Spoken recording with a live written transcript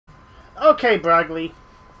Okay, Bragley.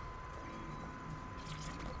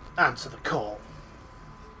 Answer the call.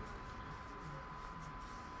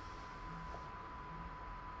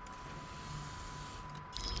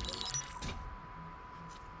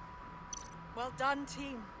 Well done,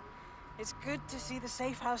 team. It's good to see the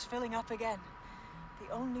safe house filling up again.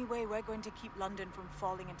 The only way we're going to keep London from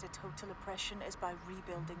falling into total oppression is by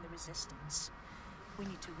rebuilding the resistance. We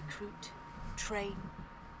need to recruit, train,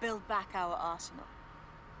 build back our arsenal.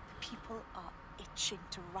 The people are itching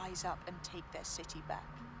to rise up and take their city back.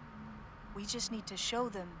 We just need to show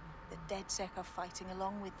them that DedSec are fighting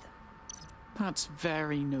along with them. That's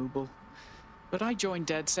very noble. But I joined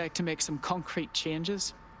DedSec to make some concrete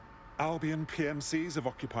changes. Albion PMCs have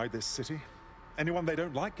occupied this city. Anyone they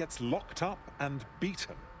don't like gets locked up and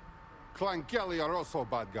beaten. Clan Kelly are also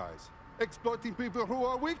bad guys. Exploiting people who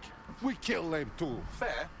are weak, we kill them too.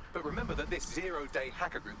 Fair, but remember that this zero-day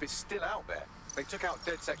hacker group is still out there. They took out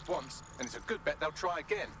DedSec once, and it's a good bet they'll try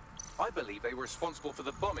again. I believe they were responsible for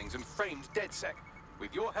the bombings and framed DedSec.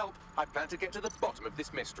 With your help, I plan to get to the bottom of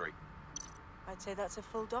this mystery. I'd say that's a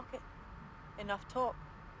full docket. Enough talk.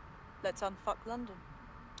 Let's unfuck London.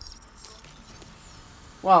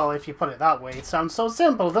 Well, if you put it that way, it sounds so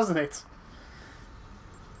simple, doesn't it?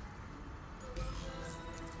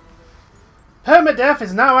 Permadeath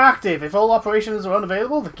is now active. If all operations are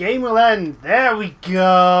unavailable, the game will end. There we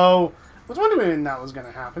go. I was wondering when that was going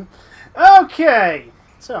to happen. Okay.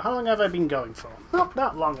 So, how long have I been going for? Not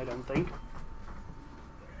that long, I don't think.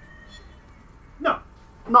 No.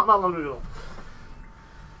 Not that long at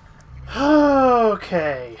all.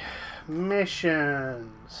 Okay.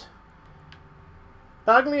 Missions.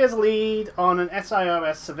 Bagley has lead on an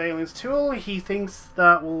SIRS surveillance tool. He thinks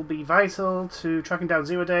that will be vital to tracking down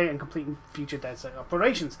Zero Day and completing future DedSec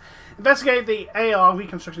operations. Investigate the AR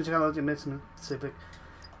reconstruction technology in Mission Pacific.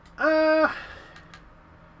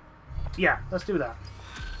 Yeah, let's do that.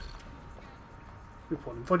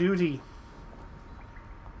 Reporting for duty.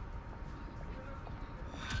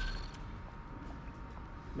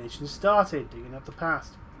 Mission started. Digging up the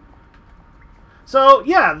past. So,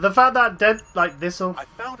 yeah, the fact that this'll... I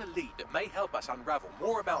found a lead that may help us unravel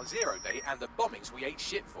more about Zero Day and the bombings we ate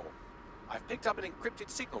shit for. I've picked up an encrypted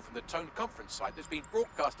signal from the Tone conference site that's been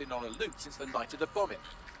broadcasting on a loop since the night of the bombing.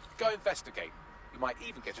 Go investigate. You might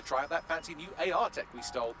even get to try out that fancy new AR tech we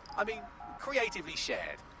stole. I mean, creatively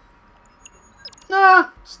shared. Nah,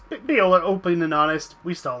 be all open and honest.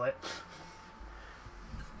 We stole it.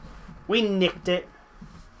 We nicked it.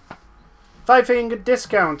 5-finger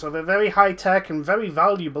discount of a very high-tech and very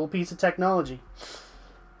valuable piece of technology.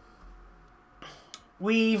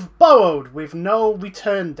 We've borrowed with no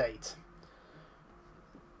return date.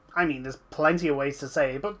 I mean, there's plenty of ways to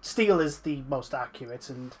say it, but steal is the most accurate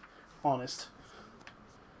and honest.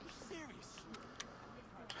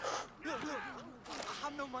 Look, I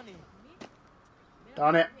have no money.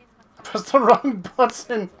 Darn it. I pressed the wrong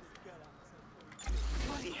button.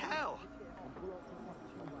 Bloody hell.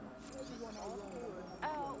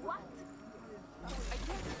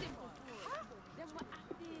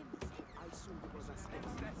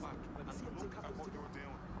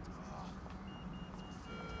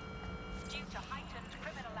 Due to heightened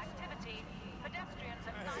criminal activity, pedestrians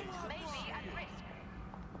at night may be at risk.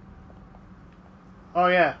 Oh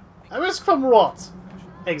yeah. At risk from what?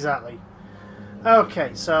 Exactly.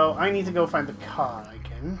 Okay, so I need to go find the car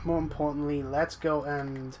again. More importantly, let's go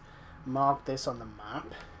and mark this on the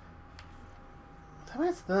map.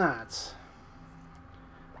 Where's that?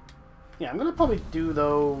 Yeah, I'm gonna probably do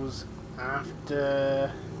those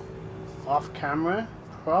after off camera.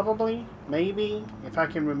 Probably, maybe, if I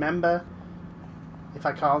can remember. If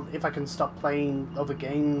I can stop playing other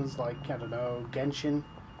games like, I don't know, Genshin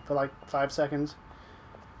for like 5 seconds.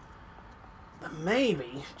 But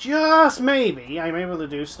maybe, just maybe, I'm able to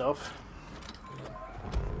do stuff.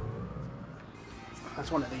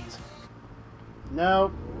 That's one of these.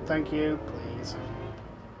 No, thank you, please.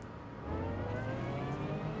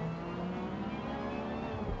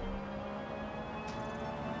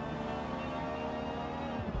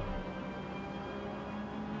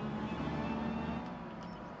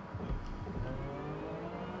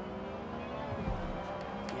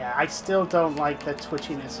 Yeah, I still don't like the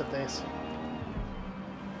twitchiness of this.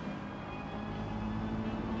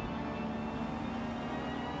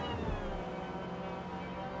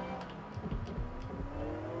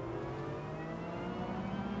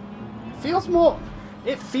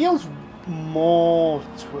 It feels more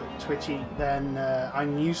twitchy than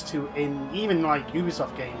I'm used to in even like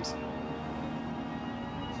Ubisoft games.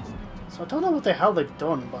 So I don't know what the hell they've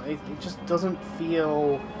done, but it just doesn't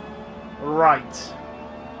feel right.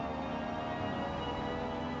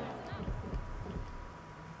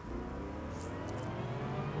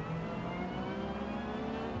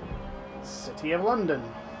 City of London.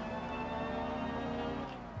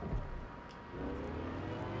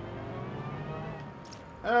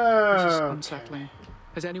 This is Okay. unsettling.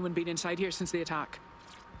 Has anyone been inside here since the attack?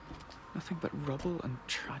 Nothing but rubble and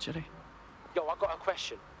tragedy. Yo, I got a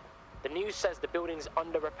question. The news says the building's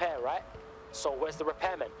under repair, right? So where's the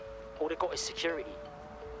repairmen? All they got is security.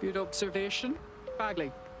 Good observation.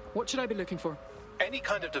 Bagley, what should I be looking for? Any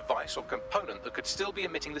kind of device or component that could still be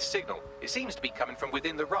emitting the signal. It seems to be coming from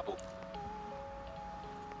within the rubble.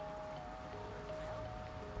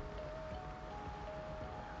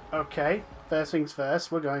 Okay, first things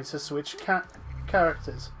first, we're going to switch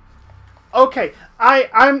characters. Okay,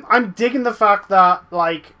 I'm digging the fact that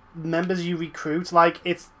like members you recruit, like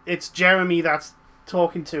it's Jeremy that's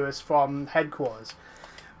talking to us from headquarters.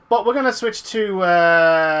 But we're gonna switch to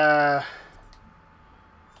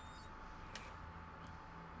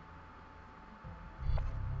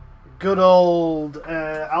good old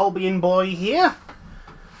Albion boy here,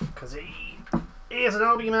 because he is an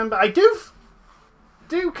Albion member. I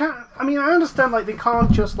mean, I understand, like, they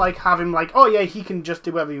can't just, like, have him, like, oh, yeah, he can just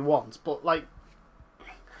do whatever he wants, but, like,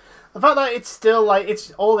 the fact that it's still, like,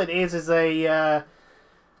 it's, all it is it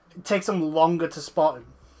takes them longer to spot him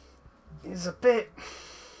is a bit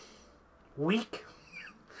weak,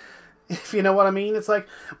 if you know what I mean. It's like,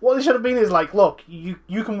 what it should have been is, like, look, you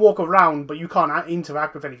can walk around, but you can't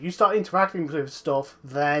interact with anything. If you start interacting with stuff,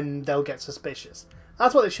 then they'll get suspicious.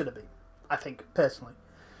 That's what it should have been, I think, personally.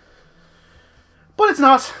 But it's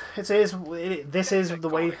not. This is the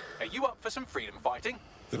way. Are you up for some freedom fighting?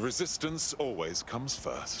 The resistance always comes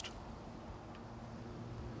first.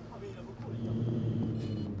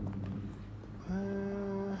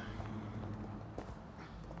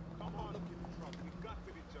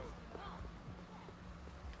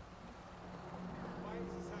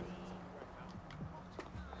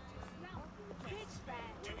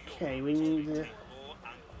 Okay, we need.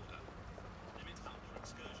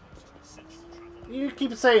 You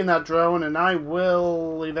keep saying that, drone, and I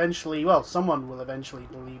will eventually... Well, someone will eventually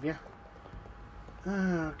believe you.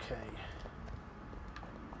 Okay.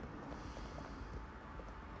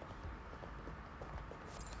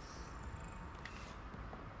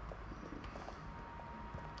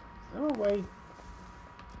 Is there a way...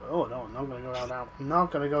 Oh, no, I'm not going to go down. I'm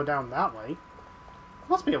not going to go down that way. There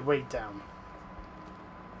must be a way down.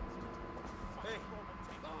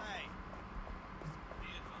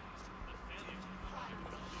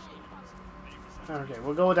 Okay,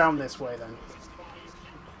 we'll go down this way then.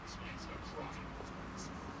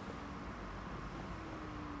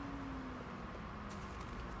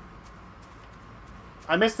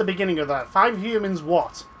 I missed the beginning of that. 5 humans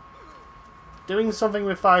what? Doing something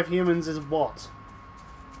with 5 humans is what?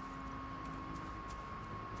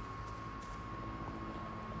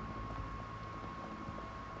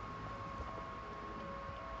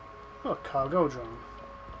 Oh, cargo drone.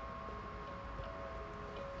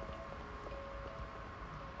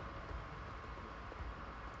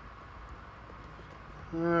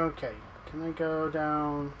 Okay, can I go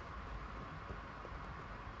down?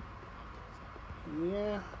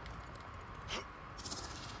 Yeah.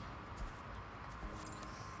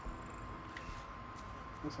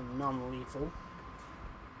 That's a non-lethal.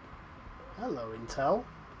 Hello, Intel.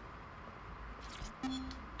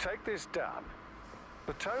 Take this down.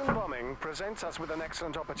 The Tone bombing presents us with an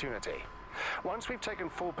excellent opportunity. Once we've taken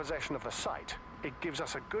full possession of the site, it gives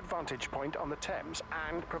us a good vantage point on the Thames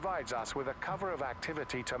and provides us with a cover of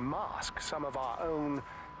activity to mask some of our own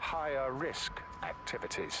higher risk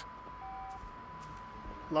activities.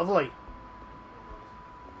 Lovely.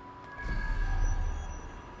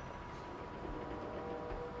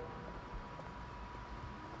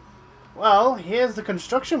 Well, here's the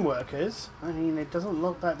construction workers. I mean, it doesn't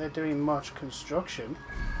look like they're doing much construction.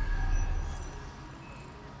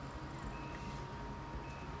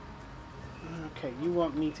 Okay, you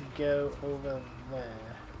want me to go over there.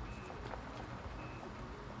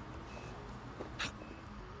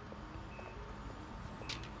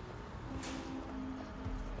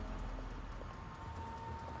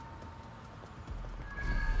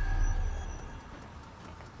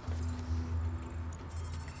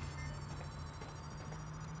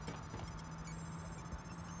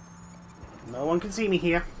 No one can see me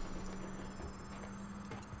here.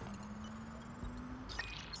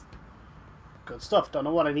 Good stuff. Don't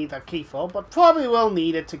know what I need that key for, but probably will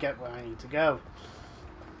need it to get where I need to go.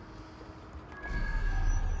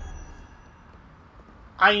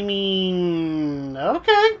 I mean,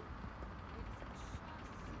 okay.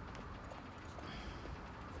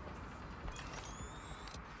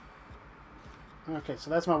 Okay, so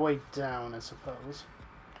that's my way down, I suppose.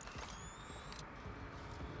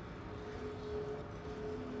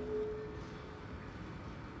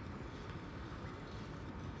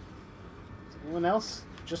 Anyone else?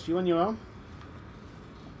 Just you on your own?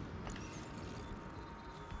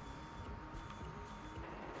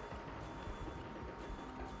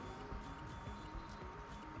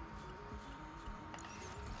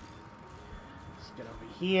 Let's get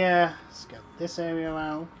over here. Scout this area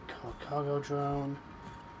out. Cargo drone.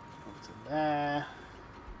 Over to there.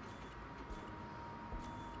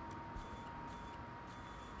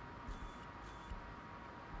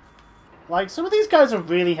 Like, some of these guys are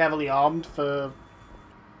really heavily armed for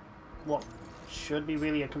what should be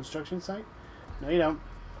really a construction site. No, you don't.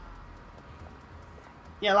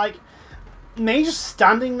 Yeah, like, me just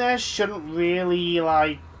standing there shouldn't really,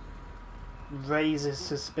 like, raise his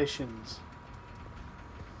suspicions.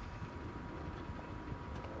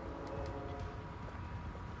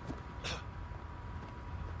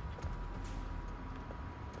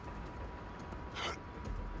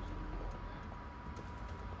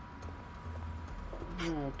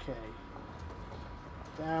 Okay.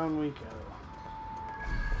 Down we go.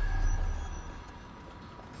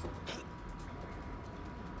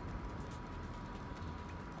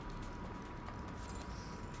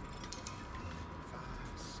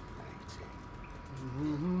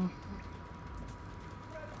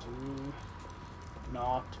 Do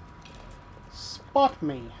not spot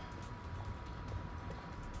me.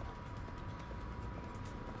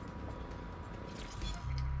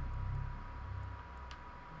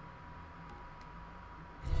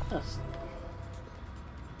 Yes.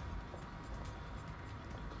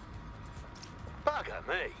 Bugger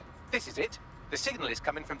me! This is it. The signal is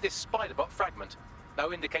coming from this spider-bot fragment.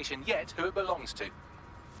 No indication yet who it belongs to.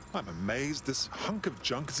 I'm amazed this hunk of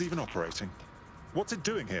junk is even operating. What's it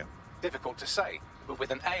doing here? Difficult to say, but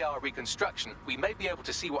with an AR reconstruction, we may be able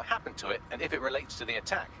to see what happened to it and if it relates to the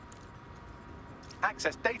attack.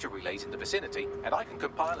 Access data relays in the vicinity, and I can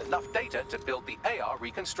compile enough data to build the AR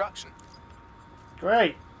reconstruction.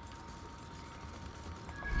 Great.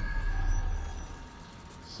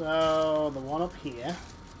 So, the one up here.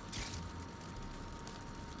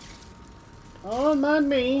 Oh, man,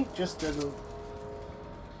 me. Just a little.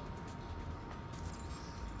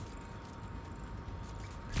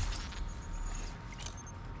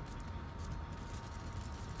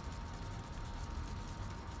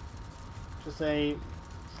 Just a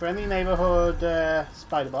friendly neighborhood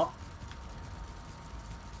spider bot.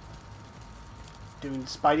 Doing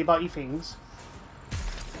spidey botty things.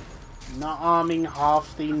 Not arming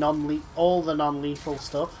half the all the non-lethal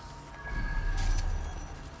stuff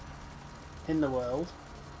in the world.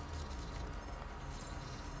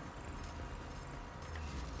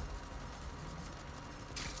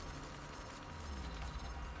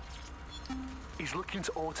 He's looking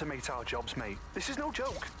to automate our jobs, mate. This is no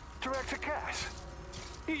joke. Director Cass.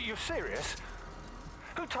 You're serious?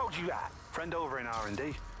 Who told you that? Friend over in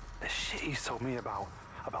R&D. The shit he's told me about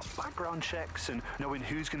background checks and knowing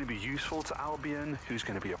who's going to be useful to Albion, who's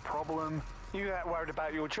going to be a problem. You that worried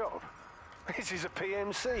about your job? This is a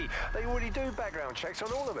PMC. They already do background checks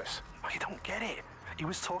on all of us. Oh, you don't get it. He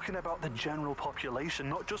was talking about the general population,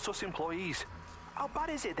 not just us employees. How bad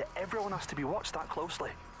is it that everyone has to be watched that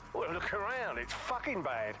closely? Well, look around. It's fucking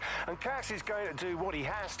bad. And Cass is going to do what he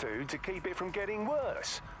has to keep it from getting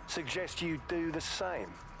worse. Suggest you do the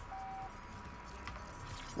same.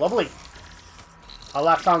 Lovely. Oh,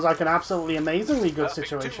 that sounds like an absolutely amazingly good Perfect.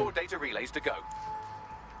 situation. 2 more data relays to go.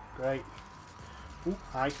 Great. Ooh,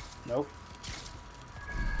 hi. Nope.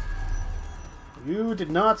 You did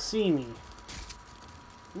not see me.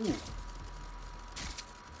 Ooh.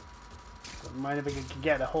 Don't mind if I can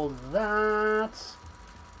get a hold of that.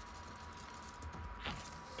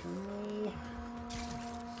 Can we...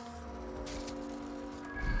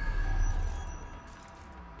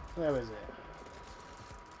 Where is it?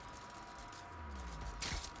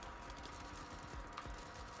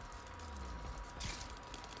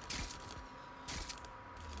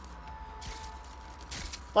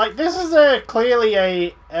 Like, this is clearly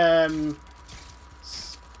a, where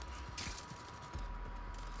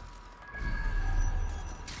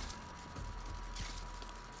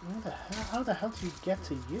the hell, how the hell do you get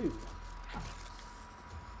to you?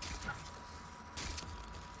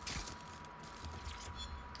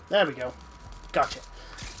 There we go. Gotcha.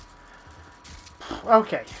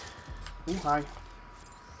 Okay. Ooh, hi.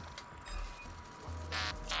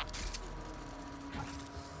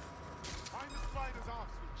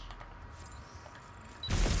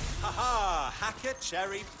 Haha! Hacker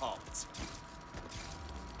cherry popped.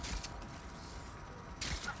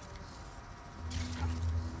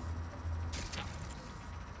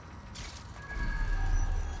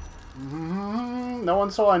 No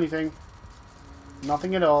one saw anything.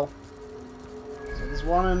 Nothing at all. So this there's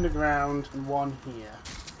one underground and one here.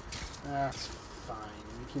 That's fine.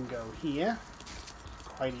 We can go here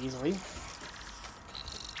quite easily.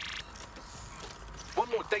 One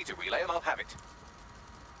more data relay and I'll have it.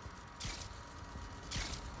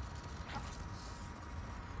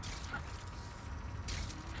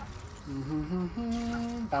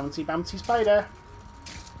 Bouncy, bouncy spider.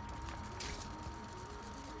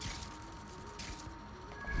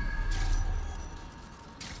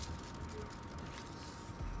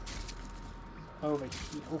 Over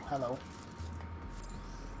here. Oh, hello.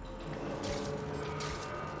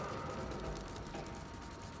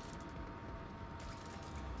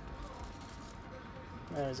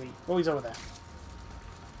 Where is he? Oh, he's over there.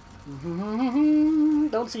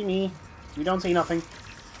 Don't see me. You don't see nothing.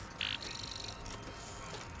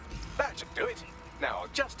 That should do it. Now I'll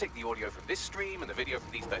just take the audio from this stream and the video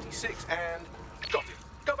from these 36 and... got it.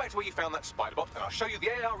 Go back to where you found that spider bot and I'll show you the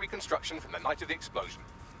AR reconstruction from the night of the explosion.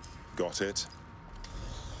 Got it.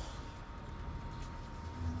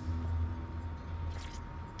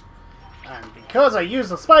 And because I use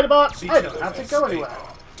the spider bot, I don't have to go anywhere.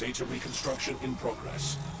 Data reconstruction in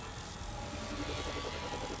progress.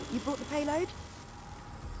 You brought the payload?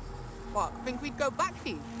 What, think we'd go back for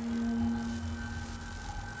you?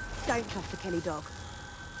 Don't trust the Kelly dog.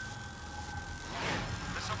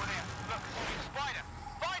 There's someone here. Look, spider.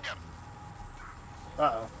 Find him!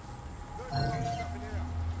 Uh-oh.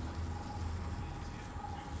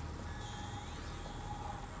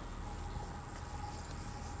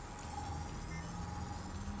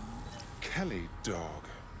 Kelly dog.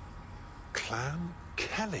 Clan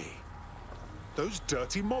Kelly. Those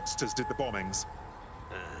dirty mobsters did the bombings.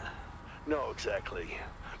 Not exactly.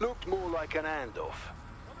 Looked more like an handoff.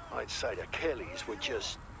 I'd say the Kellys were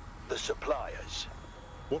just the suppliers.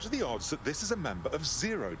 What are the odds that this is a member of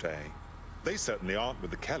Zero Day? They certainly aren't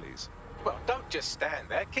with the Kellys. Well, don't just stand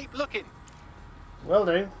there. Keep looking. Will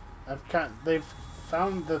do. They've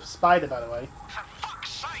found the spider, by the way. For fuck's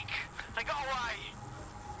sake! They got away!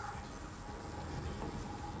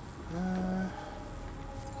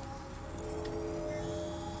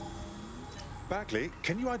 Bagley,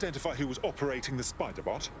 can you identify who was operating the spider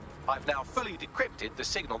bot? I've now fully decrypted the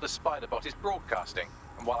signal the spider bot is broadcasting.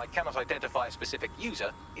 And while I cannot identify a specific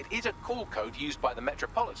user, it is a call code used by the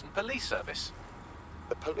Metropolitan Police Service.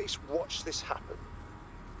 The police watched this happen.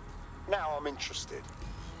 Now I'm interested.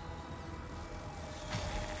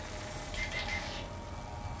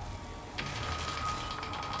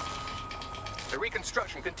 The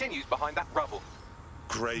reconstruction continues behind that rubble.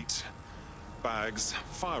 Great. Bags,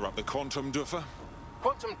 fire up the quantum duffer.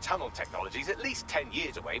 Quantum tunnel technology is at least 10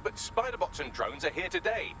 years away, but spider bots and drones are here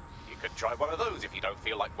today. You could try one of those if you don't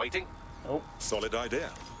feel like waiting. Oh. Solid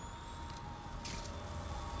idea.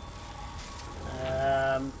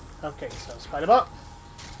 Okay, so spider bot.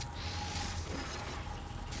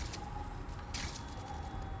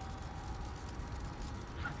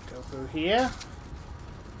 Go through here.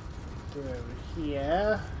 Through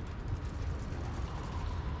here.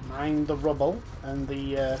 Mine the rubble and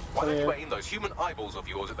the Why don't you aim those human eyeballs of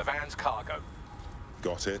yours at the van's cargo?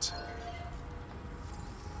 Got it.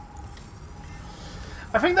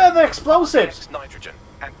 I think they're the explosives. It's nitrogen,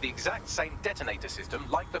 and the exact same detonator system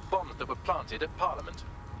like the bombs that were planted at Parliament.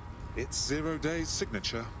 It's Zero Day's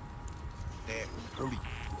signature. There, Brody,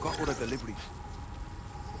 got all the deliveries.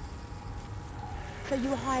 So you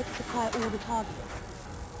were hired to supply all the targets?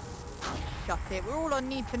 Shut it, we're all on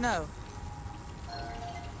need to know.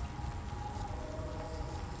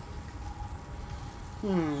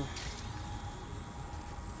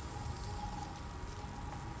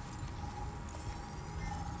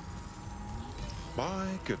 My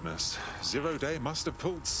goodness. Zero Day must have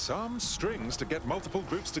pulled some strings to get multiple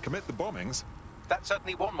groups to commit the bombings. That's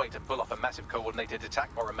certainly one way to pull off a massive coordinated attack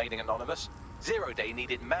while remaining anonymous. Zero Day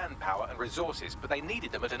needed manpower and resources, but they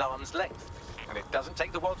needed them at an arm's length. And it doesn't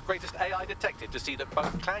take the world's greatest AI detective to see that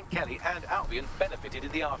both Clan Kelly and Albion benefited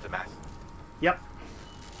in the aftermath. Yep.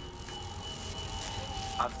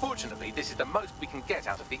 Unfortunately, this is the most we can get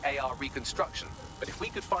out of the AR reconstruction. But if we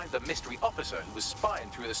could find the mystery officer who was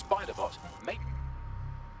spying through the spider bot, maybe...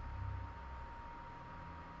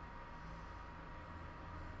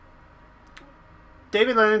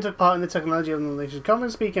 David Lennon took part in the technology of the Nations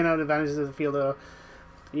Conference, speaking out advantages of the field of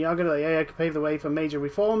the argument that AI could pave the way for major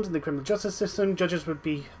reforms in the criminal justice system. Judges would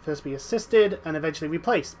first be assisted and eventually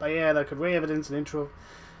replaced by AI that could weigh evidence and truly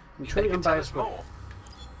unbiased way.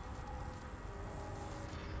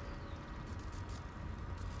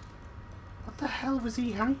 What the hell was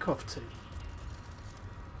he handcuffed to?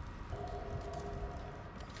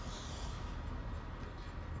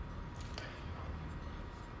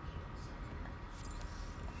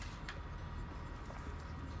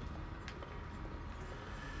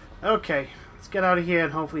 Okay, let's get out of here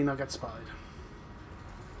and hopefully not get spotted.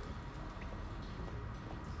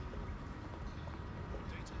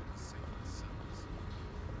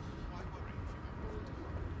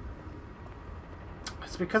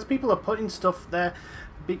 It's because people are putting stuff there.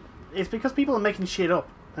 It's because people are making shit up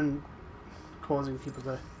and causing people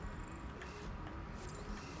to...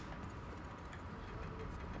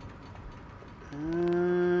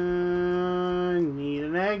 need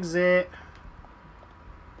an exit.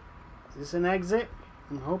 Is this an exit?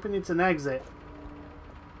 I'm hoping it's an exit.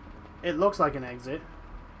 It looks like an exit.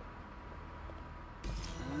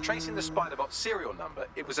 Tracing the Spiderbot serial number,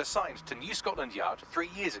 it was assigned to New Scotland Yard 3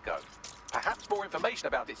 years ago. Perhaps more information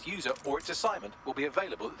about its user or its assignment will be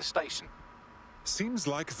available at the station. Seems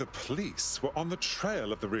like the police were on the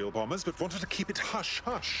trail of the real bombers, but wanted to keep it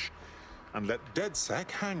hush-hush and let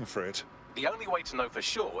DedSec hang for it. The only way to know for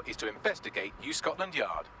sure is to investigate New Scotland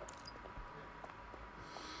Yard.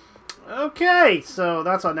 Okay, so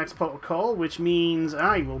that's our next protocol, which means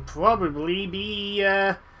I will probably be...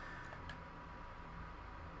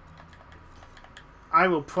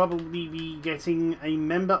 getting a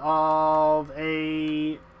member of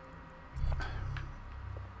a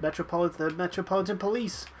Metropolitan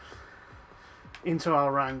Police into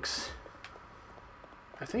our ranks.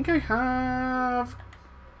 I think I have...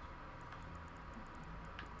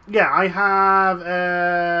 Yeah, I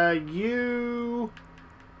have you...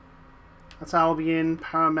 That's Albion,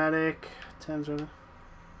 Paramedic, Thames River.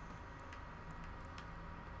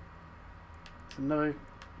 It's another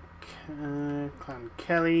Clan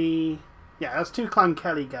Kelly. Yeah, that's 2 Clan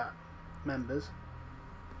Kelly members.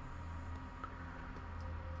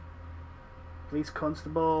 Police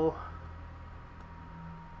Constable.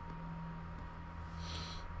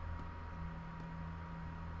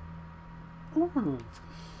 Ooh.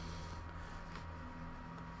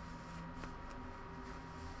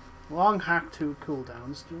 Long hack 2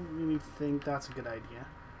 cooldowns. Don't really think that's a good idea.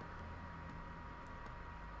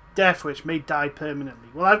 Death Wish may die permanently.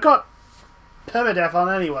 Well, I've got Permadeath on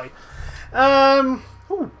anyway.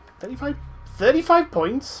 Ooh, 35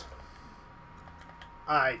 points.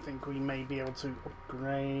 I think we may be able to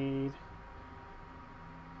upgrade.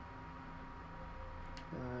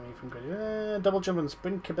 Double jump and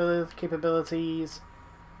sprint capabilities.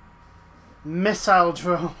 Missile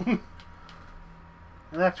drone.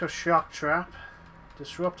 Electroshock trap.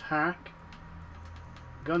 Disrupt hack.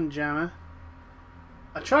 Gun jammer.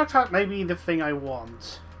 Attract hack may be the thing I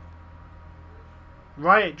want.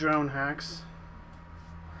 Riot drone hacks.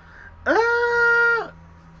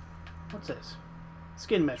 What's this?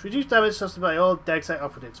 Skin mesh. Reduce damage sustained by all DedSec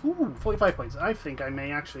operatives. Ooh, 45 points. I think I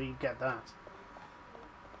may actually get that.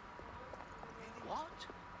 What?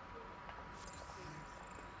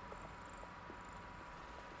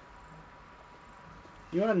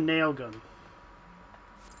 You're a nail gun.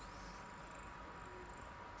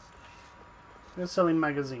 They're selling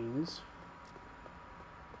magazines.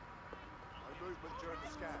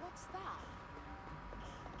 What's that?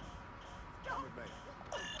 Come with me.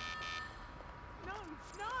 No!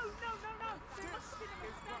 There must have been a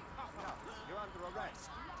mistake. You're under arrest.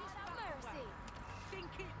 Mercy.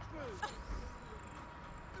 Think it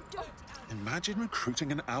through. Imagine recruiting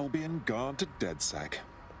an Albion guard to DedSec.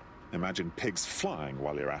 Imagine pigs flying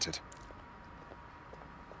while you're at it.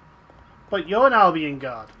 But you're an Albion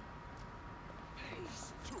guard.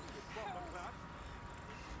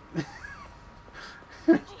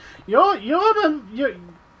 you're I don't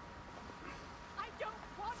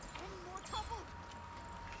want any more trouble.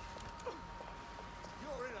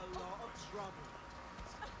 You're in a lot of trouble.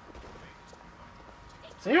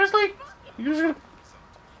 seriously? You just...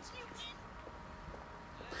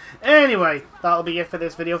 Anyway, that'll be it for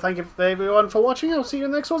this video. Thank you everyone for watching. I'll see you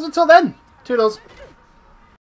in the next ones. Until then, toodles.